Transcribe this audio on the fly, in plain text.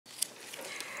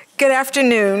Good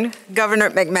afternoon,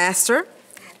 Governor McMaster,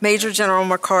 Major General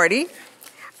McCarty,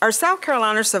 our South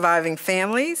Carolina surviving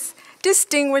families,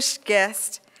 distinguished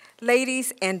guests,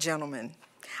 ladies and gentlemen.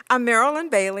 I'm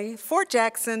Marilyn Bailey, Fort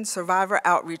Jackson Survivor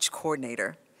Outreach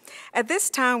Coordinator. At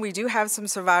this time, we do have some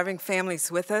surviving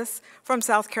families with us from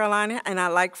South Carolina, and I'd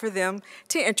like for them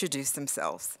to introduce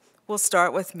themselves. We'll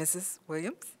start with Mrs.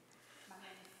 Williams. My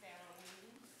name is Sarah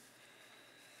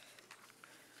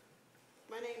Williams.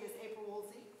 My name is April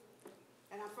Woolsey,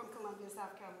 and I'm from Columbia,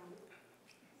 South Carolina.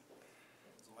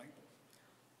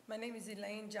 My name is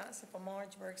Elaine Johnson from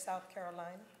Orangeburg, South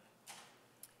Carolina.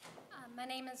 My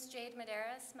name is Jade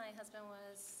Medeiros. My husband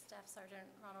was Staff Sergeant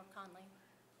Ronald Conley.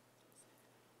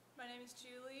 My name is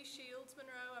Julie Shields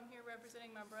Monroe. I'm here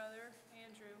representing my brother,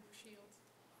 Andrew Shields.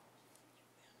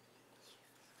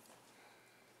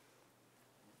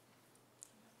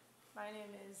 My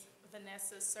name is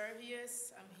Vanessa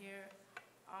Servius. I'm here.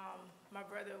 My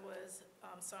brother was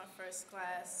Sergeant First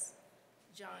Class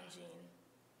John Jean.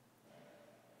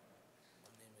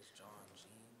 My name is John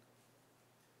Jean.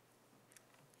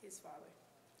 His father.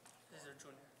 This is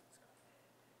Junior.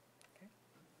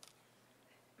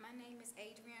 My name is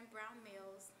Adrienne Brown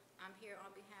Mills. I'm here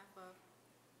on behalf of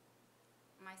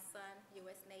my son,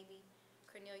 U.S. Navy,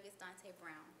 Cornelius Dante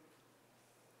Brown.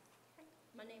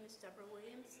 My name is Deborah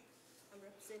Williams. I'm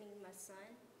representing my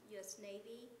son, U.S.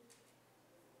 Navy,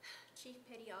 Chief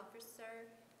Petty Officer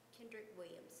Kendrick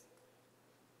Williams.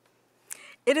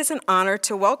 It is an honor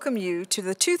to welcome you to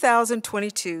the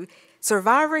 2022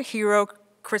 Survivor Hero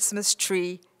Christmas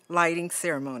Tree Lighting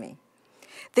Ceremony.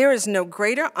 There is no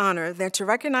greater honor than to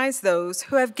recognize those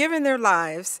who have given their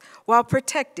lives while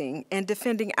protecting and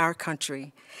defending our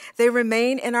country. They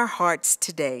remain in our hearts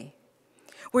today.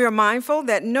 We are mindful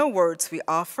that no words we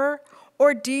offer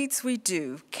or deeds we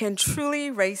do can truly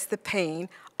erase the pain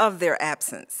of their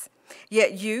absence.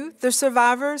 Yet you, the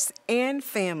survivors and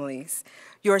families,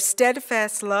 your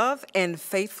steadfast love and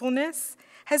faithfulness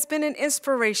has been an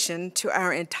inspiration to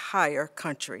our entire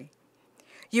country.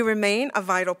 You remain a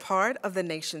vital part of the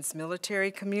nation's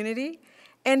military community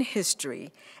and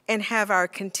history and have our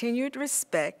continued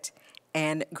respect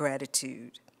and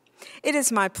gratitude. It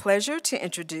is my pleasure to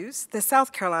introduce the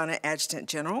South Carolina Adjutant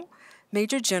General,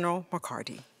 Major General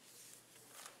McCarty.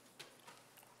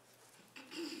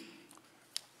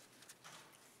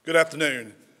 Good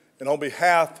afternoon, and on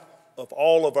behalf of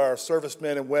all of our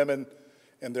servicemen and women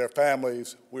and their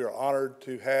families, we are honored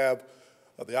to have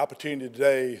the opportunity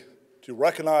today to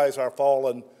recognize our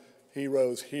fallen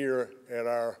heroes here at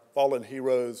our Fallen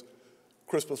Heroes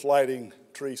Christmas Lighting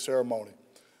Tree Ceremony.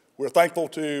 We're thankful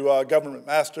to Governor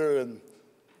McMaster and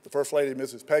the First Lady,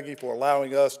 Mrs. Peggy, for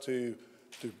allowing us to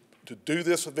do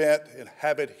this event and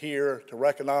have it here to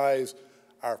recognize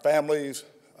our families.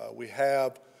 We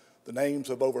have the names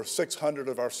of over 600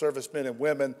 of our servicemen and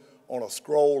women on a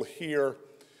scroll here.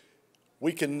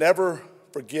 We can never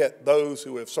forget those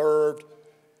who have served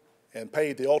and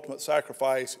paid the ultimate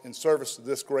sacrifice in service to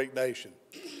this great nation.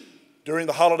 During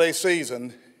the holiday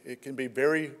season, it can be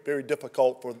very, very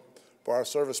difficult for our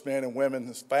servicemen and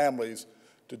women's families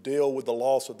to deal with the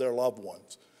loss of their loved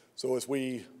ones. So as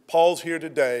we pause here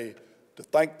today to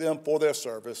thank them for their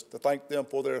service, to thank them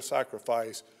for their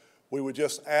sacrifice, we would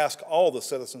just ask all the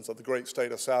citizens of the great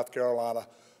state of South Carolina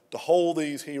to hold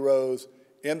these heroes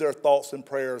in their thoughts and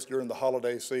prayers during the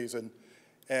holiday season,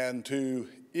 and to,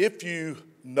 if you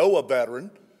know a veteran,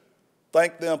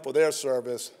 thank them for their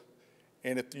service,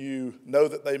 and if you know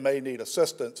that they may need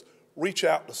assistance, reach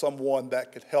out to someone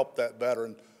that could help that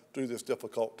veteran through this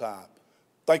difficult time.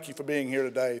 Thank you for being here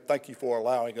today. Thank you for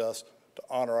allowing us to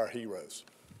honor our heroes.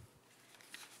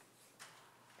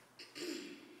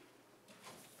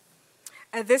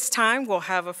 At this time, we'll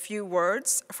have a few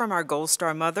words from our Gold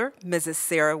Star mother, Mrs.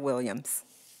 Sarah Williams.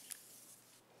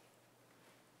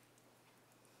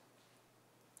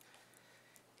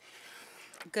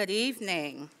 Good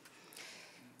evening.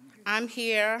 I'm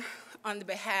here on the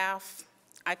behalf,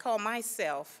 I call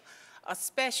myself a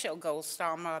special Gold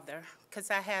Star mother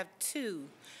because I have two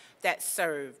that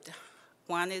served.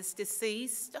 One is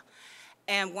deceased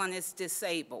and one is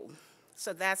disabled.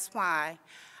 So that's why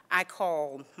I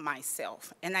called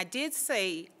myself. And I did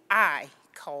say I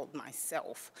called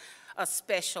myself a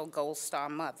special Gold Star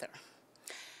mother.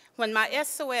 When my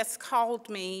SOS called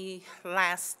me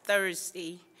last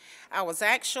Thursday, I was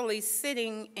actually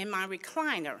sitting in my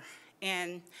recliner,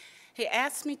 and he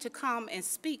asked me to come and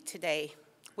speak today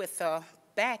with a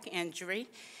back injury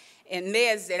and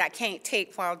meds that I can't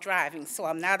take while driving, so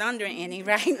I'm not under any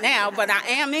right now, but I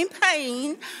am in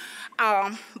pain.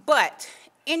 But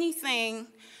anything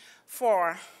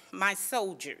for my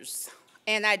soldiers.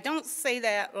 And I don't say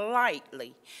that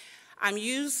lightly. I'm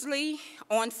usually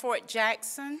on Fort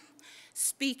Jackson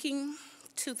speaking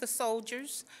to the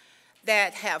soldiers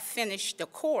that have finished the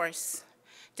course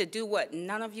to do what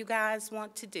none of you guys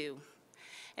want to do,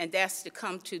 and that's to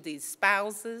come to these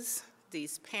spouses,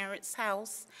 these parents'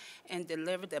 house, and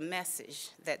deliver the message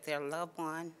that their loved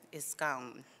one is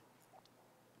gone.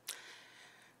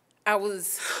 I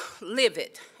was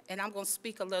livid, and I'm going to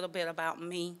speak a little bit about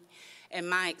me and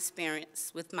my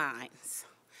experience with mines.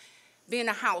 Being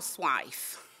a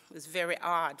housewife was very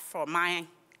odd for my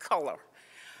color.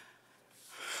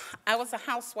 I was a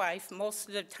housewife most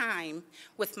of the time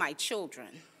with my children.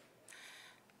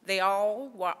 They all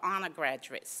were honor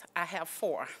graduates. I have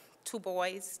 4, 2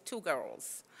 boys, 2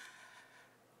 girls.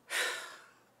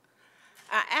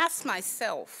 I asked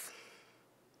myself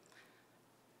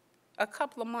a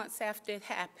couple of months after it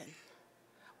happened,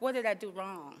 what did I do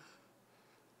wrong?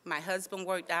 My husband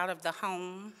worked out of the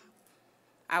home.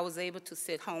 I was able to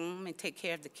sit home and take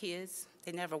care of the kids.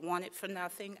 They never wanted for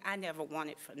nothing. I never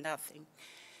wanted for nothing.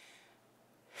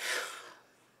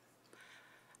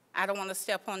 I don't want to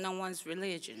step on no one's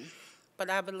religion, but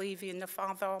I believe in the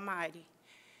Father Almighty.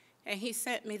 And he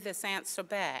sent me this answer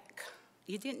back.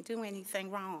 You didn't do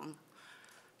anything wrong.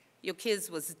 Your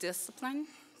kids was disciplined.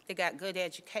 They got good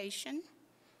education.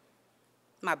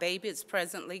 My baby is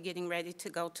presently getting ready to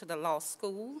go to the law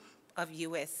school of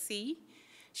USC.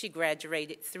 She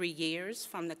graduated 3 years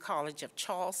from the College of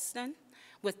Charleston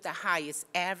with the highest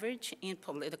average in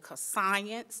political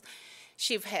science.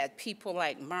 She's had people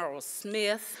like Merle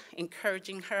Smith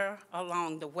encouraging her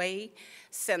along the way,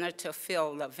 Senator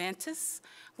Phil LaVentis,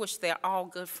 which they're all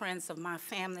good friends of my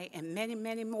family, and many,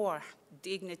 many more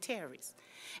dignitaries.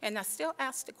 And I still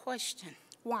ask the question,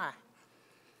 why?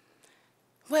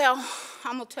 Well,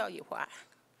 I'm going to tell you why.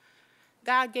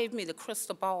 God gave me the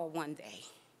crystal ball one day,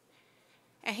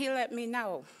 and he let me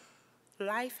know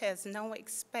life has no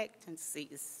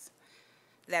expectancies,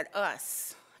 that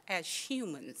us as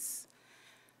humans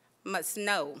must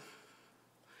know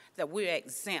that we're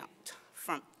exempt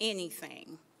from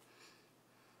anything.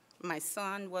 My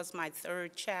son was my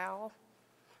 3rd child.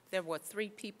 There were 3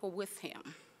 people with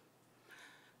him.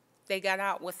 They got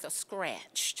out with a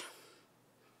scratch.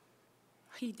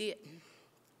 He didn't.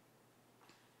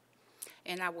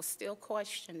 And I was still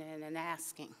questioning and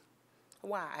asking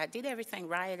why. I did everything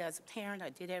right as a parent.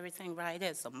 I did everything right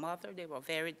as a mother. They were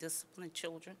very disciplined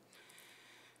children.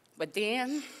 But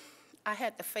then I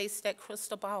had to face that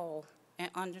crystal ball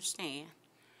and understand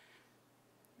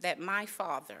that my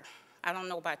father, I don't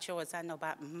know about yours, I know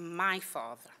about my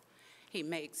father. He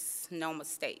makes no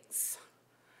mistakes.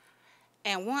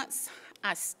 And once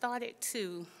I started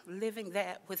to living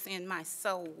that within my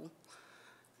soul,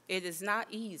 it is not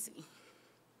easy.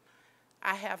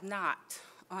 I have not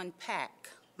unpacked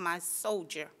my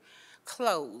soldier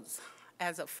clothes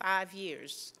as of 5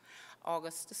 years,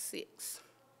 August the 6th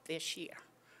this year.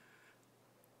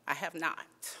 I have not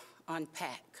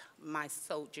unpacked my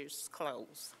soldier's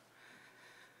clothes.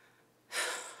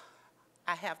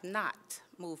 I have not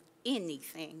moved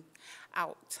anything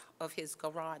out of his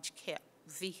garage-kept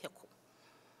vehicle.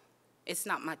 It's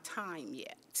not my time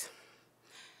yet.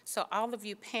 So all of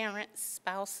you parents,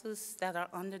 spouses that are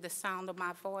under the sound of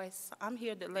my voice, I'm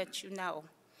here to let you know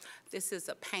this is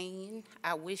a pain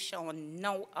I wish on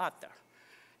no other,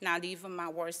 not even my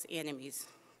worst enemies.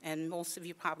 And most of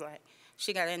you probably like,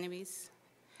 she got enemies?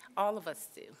 All of us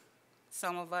do.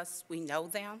 Some of us, we know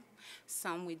them,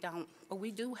 some we don't, but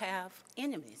we do have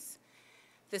enemies.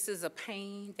 This is a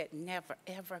pain that never,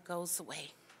 ever goes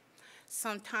away.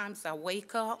 Sometimes I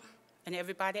wake up and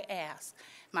everybody asks.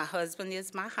 My husband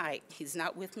is my height. He's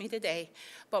not with me today,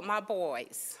 but my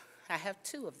boys, I have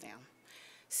 2 of them,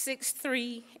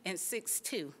 6'3" and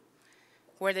 6'2".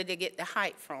 Where did they get the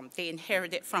height from? They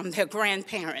inherited from their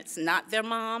grandparents, not their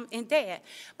mom and dad.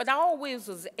 But I always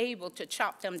was able to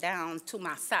chop them down to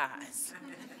my size.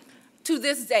 To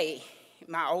this day,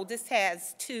 my oldest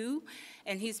has 2,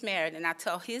 and he's married, and I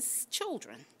tell his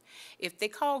children, if they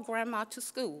call grandma to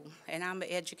school, and I'm an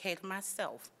educator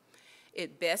myself,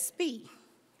 it best be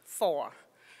for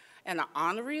an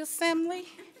honorary assembly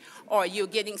or you're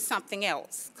getting something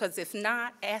else. Because if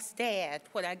not, ask Dad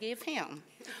what I give him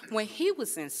when he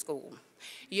was in school.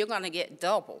 You're going to get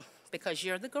double because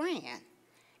you're the grand.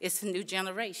 It's a new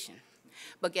generation.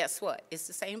 But guess what? It's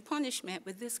the same punishment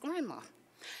with this grandma.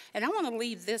 And I want to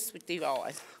leave this with you all.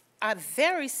 I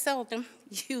very seldom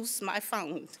use my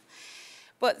phone.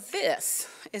 But this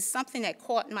is something that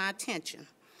caught my attention.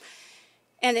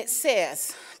 And it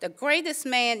says, the greatest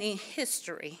man in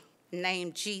history,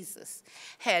 named Jesus,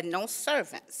 had no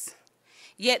servants,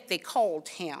 yet they called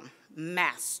him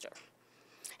master.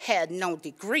 Had no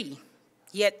degree,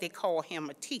 yet they call him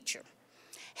a teacher.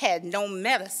 Had no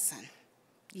medicine,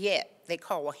 yet they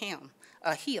call him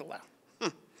a healer.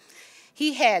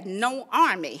 He had no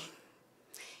army,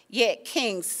 yet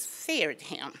kings feared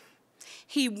him.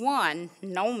 He won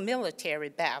no military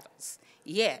battles,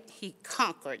 yet he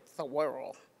conquered the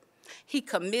world. He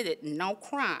committed no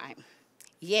crime,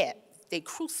 yet they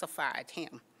crucified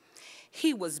him.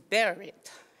 He was buried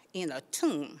in a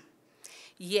tomb,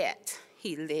 yet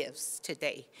he lives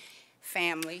today.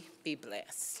 Family, be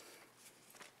blessed.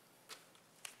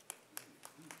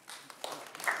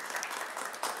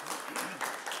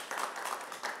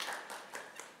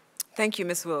 Thank you,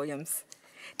 Ms. Williams.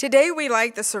 Today we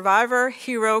light the Survivor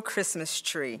Hero Christmas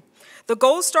tree. The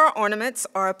Gold Star ornaments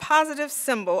are a positive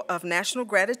symbol of national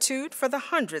gratitude for the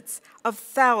hundreds of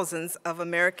thousands of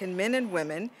American men and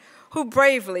women who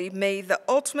bravely made the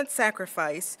ultimate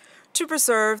sacrifice to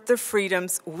preserve the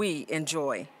freedoms we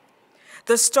enjoy.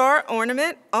 The star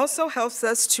ornament also helps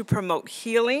us to promote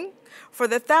healing for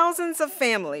the thousands of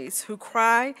families who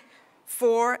cry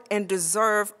for and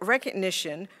deserve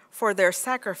recognition for their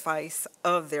sacrifice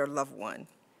of their loved one.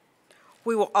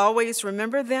 We will always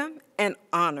remember them and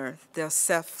honor their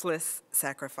selfless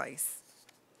sacrifice.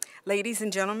 Ladies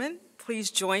and gentlemen, please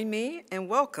join me and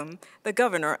welcome the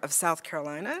Governor of South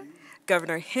Carolina,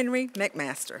 Governor Henry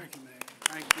McMaster.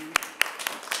 Thank you, ma'am.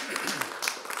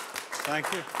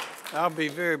 Thank you. Thank you. I'll be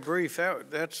very brief.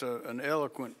 That's an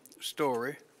eloquent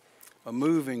story, a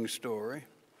moving story,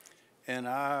 and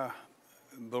I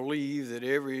believe that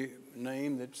every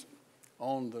name that's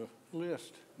on the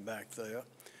list back there,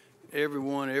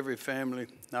 everyone, every family,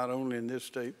 not only in this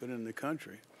state but in the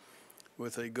country,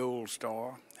 with a gold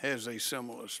star, has a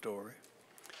similar story.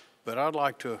 But I'd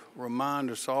like to remind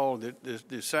us all that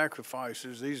the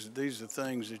sacrifices, these are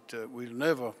things that we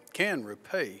never can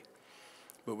repay,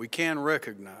 but we can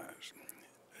recognize.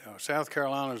 South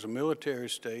Carolina is a military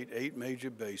state, 8 major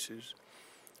bases,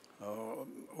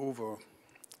 over,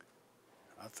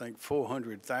 I think,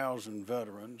 400,000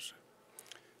 veterans,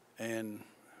 and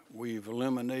we've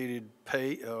eliminated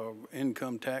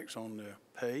income tax on their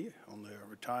pay, on their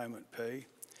retirement pay.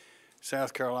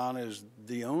 South Carolina is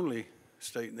the only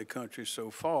state in the country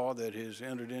so far that has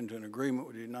entered into an agreement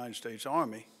with the United States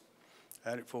Army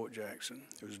at Fort Jackson.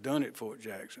 It was done at Fort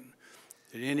Jackson,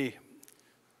 that any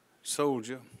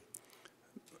soldier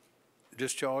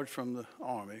discharged from the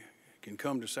Army can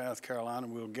come to South Carolina.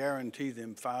 We'll guarantee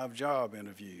them 5 job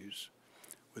interviews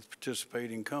with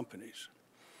participating companies.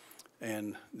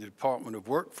 And the Department of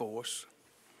Workforce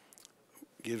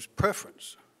gives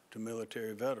preference to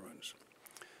military veterans.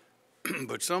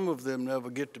 But some of them never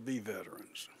get to be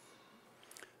veterans.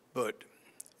 But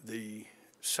the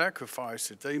sacrifice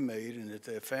that they made and that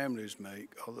their families make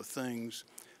are the things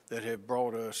that have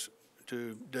brought us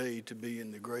today to be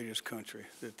in the greatest country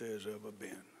that there's ever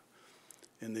been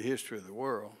in the history of the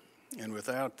world. And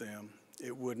without them,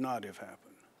 it would not have happened.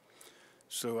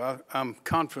 So I'm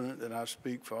confident that I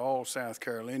speak for all South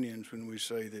Carolinians when we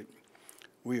say that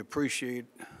we appreciate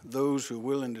those who are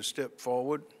willing to step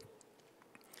forward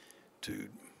to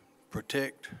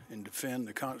protect and defend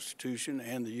the Constitution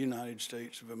and the United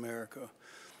States of America,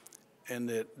 and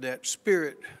that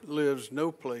spirit lives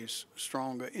no place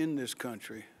stronger in this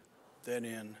country than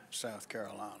in South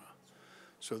Carolina.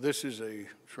 So this is a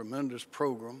tremendous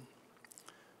program.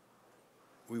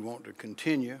 We want to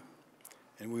continue,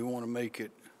 and we want to make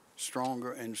it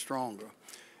stronger and stronger.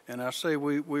 And I say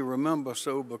we remember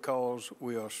so because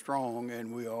we are strong,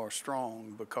 and we are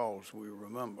strong because we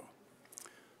remember.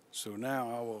 So now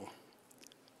I will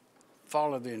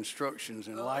follow the instructions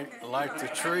and light the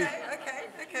tree.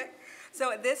 Okay.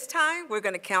 So at this time, we're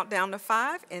going to count down to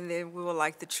 5, and then we will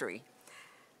light the tree.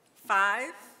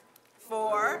 5,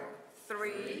 4,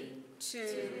 3,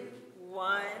 2,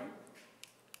 1.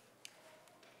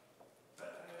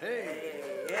 Hey.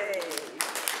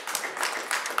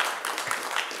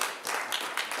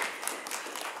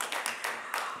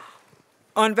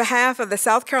 On behalf of the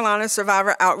South Carolina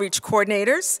Survivor Outreach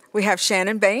Coordinators, we have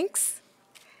Shannon Banks,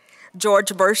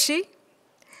 George Bershey,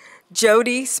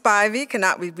 Jody Spivey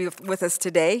cannot be with us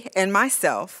today, and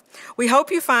myself. We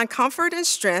hope you find comfort and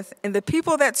strength in the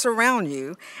people that surround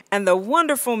you and the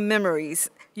wonderful memories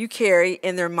you carry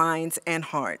in their minds and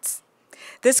hearts.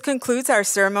 This concludes our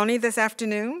ceremony this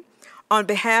afternoon. On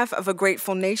behalf of a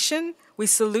grateful nation, we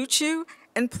salute you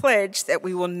and pledge that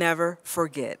we will never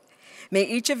forget. May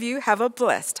each of you have a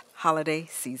blessed holiday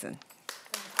season.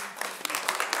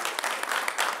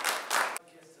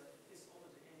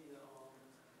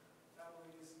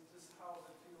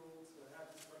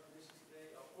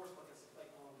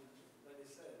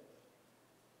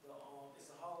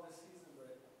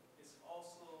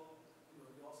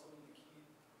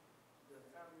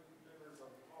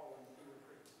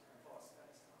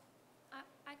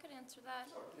 answer that.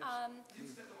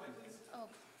 Oh,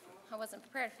 I wasn't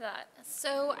prepared for that.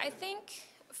 So I think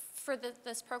for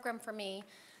this program for me,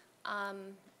 I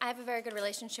have a very good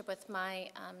relationship with my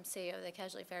CEO, the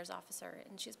Casualty Affairs Officer,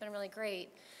 and she's been really great.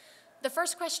 The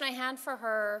first question I had for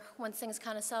her once things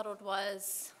kind of settled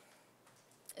was,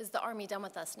 is the Army done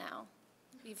with us now?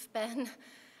 We've been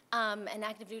an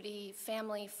active duty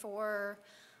family for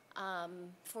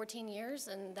 14 years,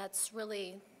 and that's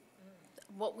really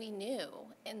what we knew.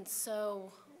 And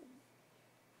so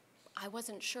I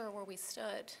wasn't sure where we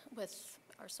stood with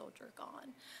our soldier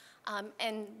gone.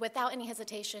 And without any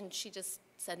hesitation, she just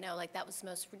said no, like that was the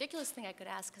most ridiculous thing I could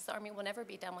ask, because the Army will never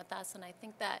be done with us. And I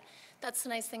think that that's the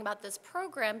nice thing about this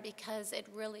program, because it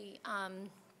really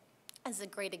is a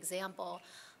great example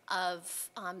of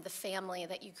the family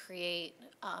that you create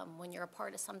when you're a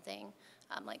part of something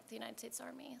like the United States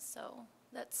Army. So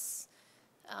that's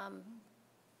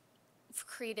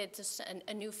created just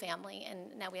a new family,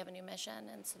 and now we have a new mission,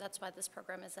 and so that's why this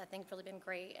program has, I think, really been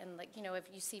great. And like, you know, if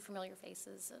you see familiar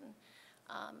faces, and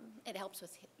it helps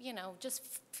with, you know, just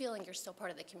feeling you're still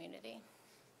part of the community.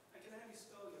 Can I have you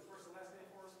spell your first and last name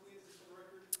for us, please, just for the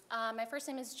record? My first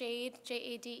name is Jade,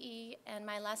 J-A-D-E, and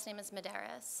my last name is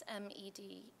Medeiros,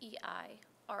 M-E-D-E-I-R-O-S.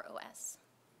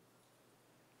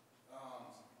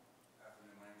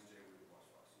 Afternoon, my name is Jay Wood, Watch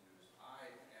Fox News.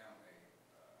 I am a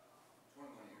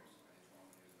 21 years. I did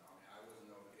 21 years in the Army. I was a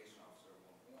notification officer at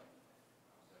one point.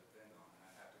 I was at Pentagon, and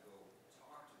I had to go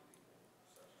talk to people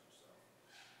such as yourself.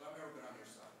 But I've never been on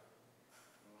your side.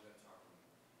 No one's had to talk to me.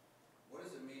 What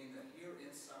does it mean that here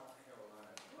in South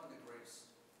Carolina, one of the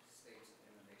greatest states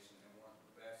in the nation and one of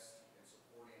the best in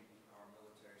supporting our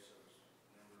military service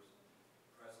members,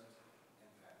 present and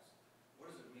past,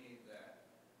 what does it mean that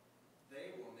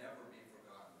they will never be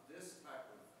forgotten? This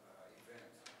type of event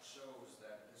shows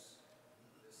that this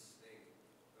state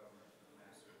government, the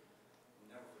master, will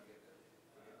never forget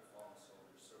the fallen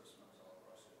soldiers, service members all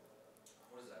across the world.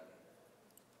 What does that mean?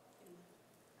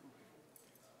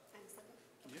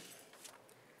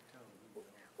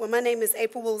 Well, my name is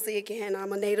April Woolsey again.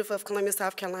 I'm a native of Columbia,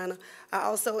 South Carolina. I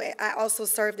also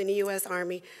served in the U.S.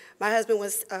 Army. My husband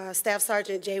was Staff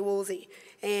Sergeant Jay Woolsey,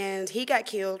 and he got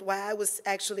killed while I was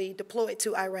actually deployed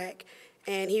to Iraq,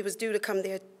 and he was due to come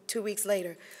there 2 weeks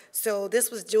later. So this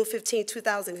was June 15,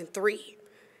 2003,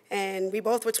 and we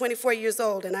both were 24 years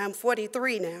old, and I'm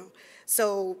 43 now.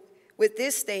 So with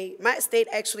this state, my state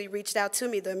actually reached out to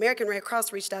me. The American Red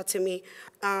Cross reached out to me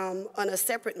on a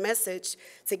separate message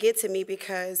to get to me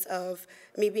because of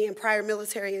me being prior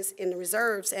military in the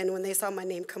reserves, and when they saw my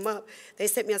name come up, they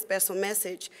sent me a special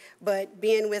message. But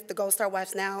being with the Gold Star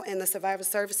Wives now and the Survivor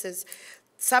Services,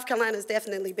 South Carolina has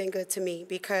definitely been good to me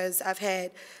because I've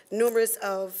had numerous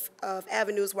of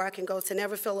avenues where I can go to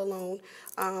never feel alone.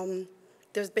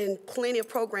 There's been plenty of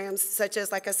programs, such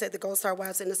as, like I said, the Gold Star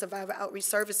Wives and the Survivor Outreach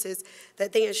Services,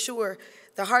 that they ensure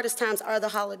the hardest times are the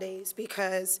holidays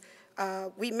because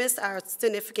we miss our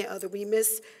significant other. We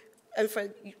miss, and for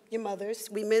your mothers,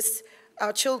 we miss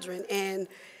our children. And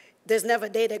there's never a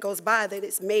day that goes by that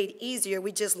it's made easier.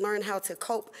 We just learn how to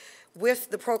cope with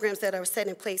the programs that are set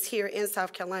in place here in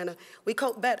South Carolina. We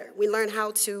cope better. We learn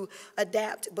how to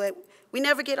adapt, but we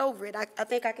never get over it. I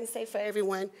think I can say for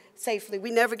everyone safely,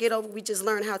 we never get over it. We just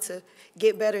learn how to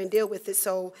get better and deal with it.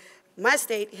 So my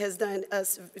state has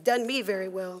done me very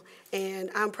well, and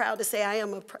I'm proud to say I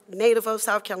am a native of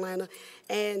South Carolina.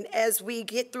 And as we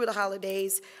get through the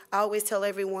holidays, I always tell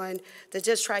everyone to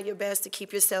just try your best to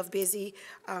keep yourself busy.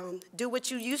 Do what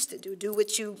you used to do. Do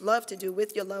what you love to do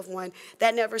with your loved one.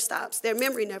 That never stops. Their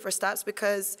memory never stops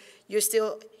because you're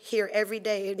still here every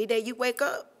day. Any day you wake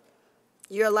up,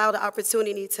 you're allowed the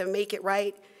opportunity to make it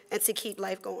right and to keep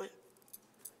life going.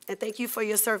 And thank you for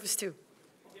your service, too.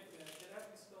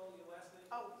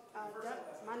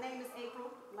 My name is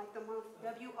April, like the month,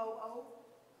 W-O-O-L-S-E-Y.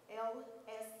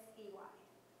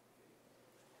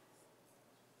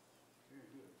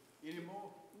 Any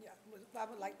more? Yeah, I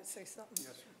would like to say something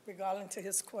Yes, sir. regarding to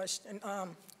his question.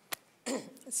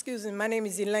 Excuse me, my name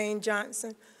is Elaine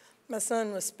Johnson. My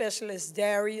son was Specialist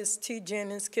Darius T.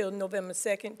 Jennings, killed November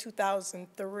 2nd,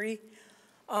 2003.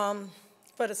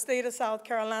 For the state of South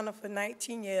Carolina for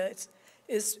 19 years,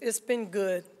 it's been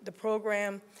good. The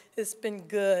program has been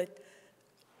good.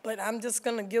 But I'm just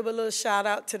going to give a little shout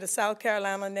out to the South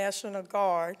Carolina National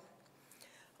Guard.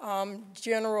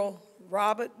 General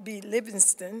Robert B.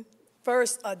 Livingston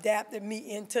first adapted me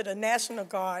into the National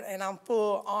Guard, and I'm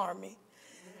full Army.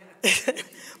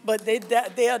 But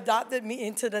they adopted me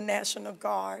into the National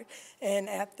Guard. And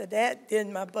after that,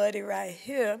 then my buddy right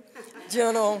here,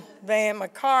 General Van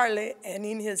McCarley, and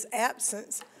in his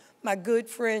absence, my good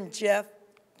friend Jeff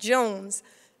Jones,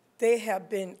 they have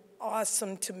been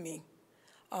awesome to me.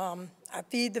 I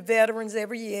feed the veterans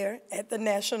every year at the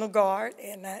National Guard,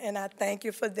 and I thank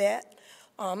you for that.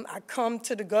 I come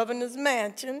to the governor's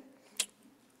mansion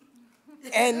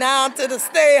and now to the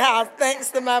State House, thanks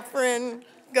to my friend,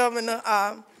 Governor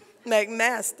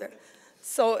McMaster.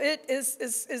 So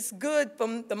it's good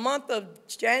from the month of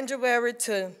January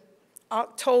to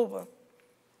October.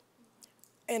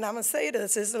 And I'm going to say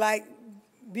this, it's like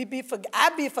I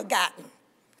be forgotten.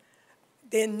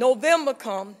 Then November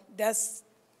come, that's,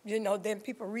 you know, then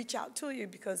people reach out to you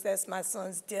because that's my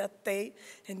son's death date.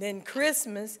 And then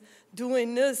Christmas,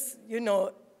 doing this, you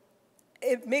know,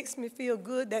 it makes me feel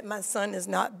good that my son is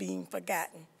not being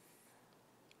forgotten.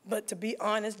 But to be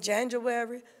honest,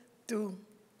 January through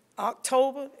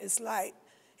October, it's like,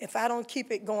 if I don't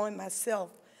keep it going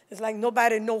myself, it's like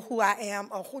nobody know who I am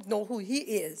or know who he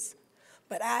is.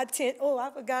 But I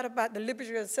forgot about the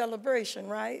liberty of celebration,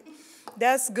 right?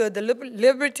 That's good. The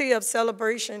liberty of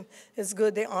celebration is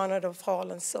good. They honor the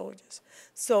fallen soldiers.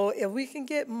 So if we can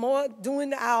get more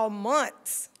during our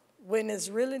months when there's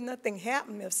really nothing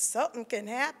happening, if something can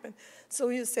happen, so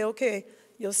you say, okay,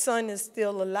 your son is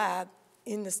still alive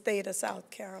in the state of South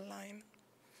Carolina.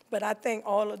 But I thank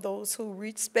all of those who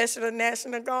reach, especially the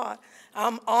National Guard.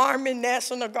 I'm Army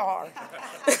National Guard.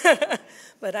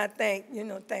 But I thank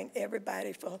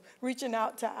everybody for reaching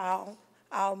out to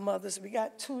our mothers. We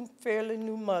got 2 fairly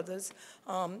new mothers.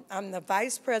 I'm the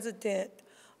vice president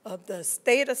of the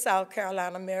state of South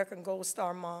Carolina American Gold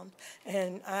Star Moms,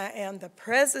 and I am the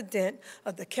president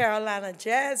of the Carolina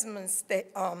Jasmine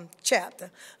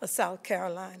chapter of South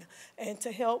Carolina. And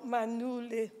to help my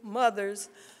newly mothers,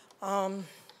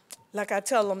 like I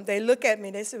tell them, they look at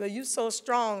me, they say, well, you're so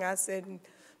strong. I said,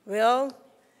 well,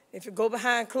 if you go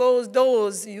behind closed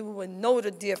doors, you would know the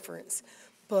difference.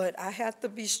 But I have to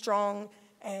be strong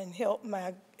and help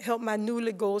my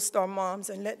newly Gold Star moms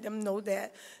and let them know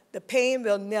that the pain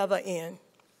will never end.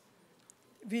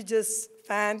 We just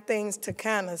find things to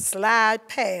kind of slide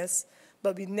past,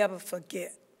 but we never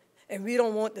forget. And we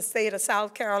don't want the state of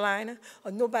South Carolina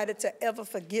or nobody to ever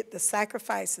forget the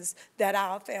sacrifices that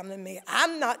our family made.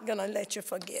 I'm not going to let you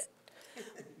forget.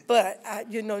 But,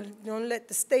 don't let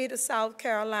the state of South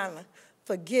Carolina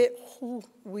forget who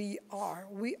we are.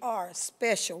 We are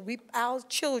special. Our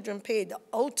children paid the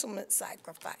ultimate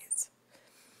sacrifice.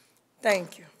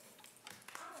 Thank you.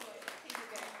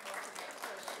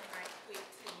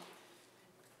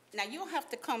 Now, you'll have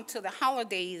to come to the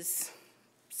holidays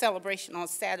celebration on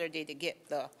Saturday to get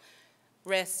the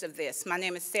rest of this. My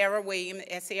name is Sarah Williams,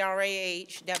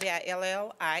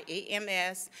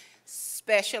 SarahWilliams,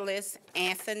 Specialist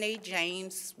Anthony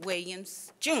James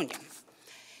Williams, Jr.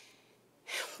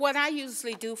 What I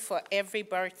usually do for every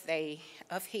birthday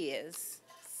of his,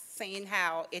 seeing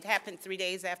how it happened 3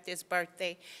 days after his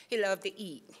birthday, he loved to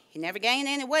eat. He never gained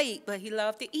any weight, but he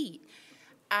loved to eat.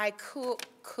 I cook.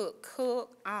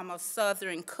 I'm a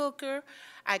Southern cooker.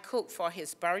 I cooked for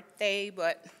his birthday,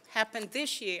 but happened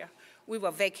this year, we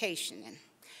were vacationing.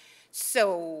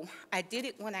 So I did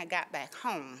it when I got back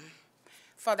home.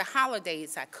 For the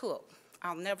holidays, I cooked.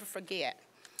 I'll never forget.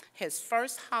 His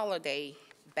first holiday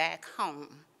back home,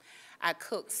 I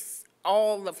cooked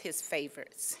all of his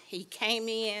favorites. He came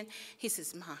in, he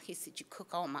says, Ma, he said, you cook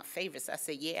all my favorites. I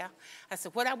said, yeah. I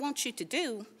said, what I want you to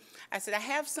do, I said, I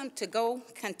have some to-go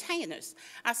containers.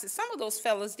 I said, some of those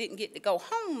fellas didn't get to go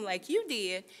home like you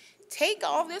did. Take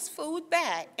all this food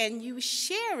back and you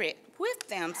share it with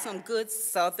them, some good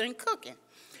Southern cooking.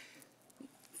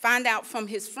 Find out from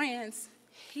his friends,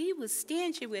 he was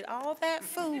stingy with all that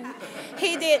food.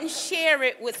 He didn't share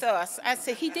it with us. I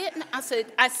said, he didn't. I said,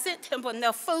 I sent him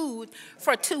enough food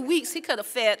for 2 weeks. He could have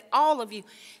fed all of you.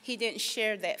 He didn't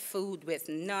share that food with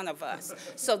none of us.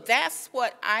 So that's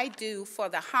what I do for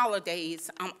the holidays.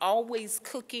 I'm always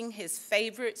cooking his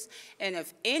favorites. And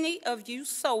if any of you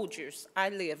soldiers, I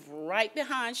live right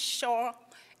behind Shaw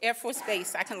Air Force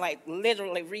Base. I can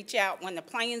literally reach out when the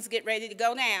planes get ready to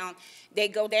go down. They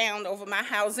go down over my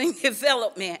housing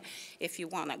development. If you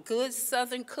want a good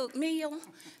Southern cooked meal,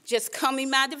 just come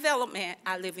in my development.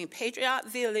 I live in Patriot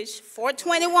Village,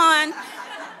 421.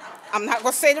 I'm not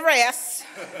going to say the rest.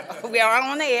 We are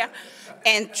on air.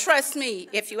 And trust me,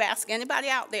 if you ask anybody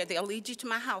out there, they'll lead you to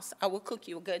my house. I will cook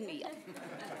you a good meal.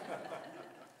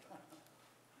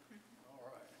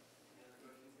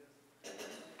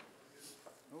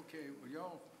 Okay, well,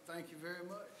 y'all, thank you very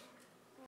much.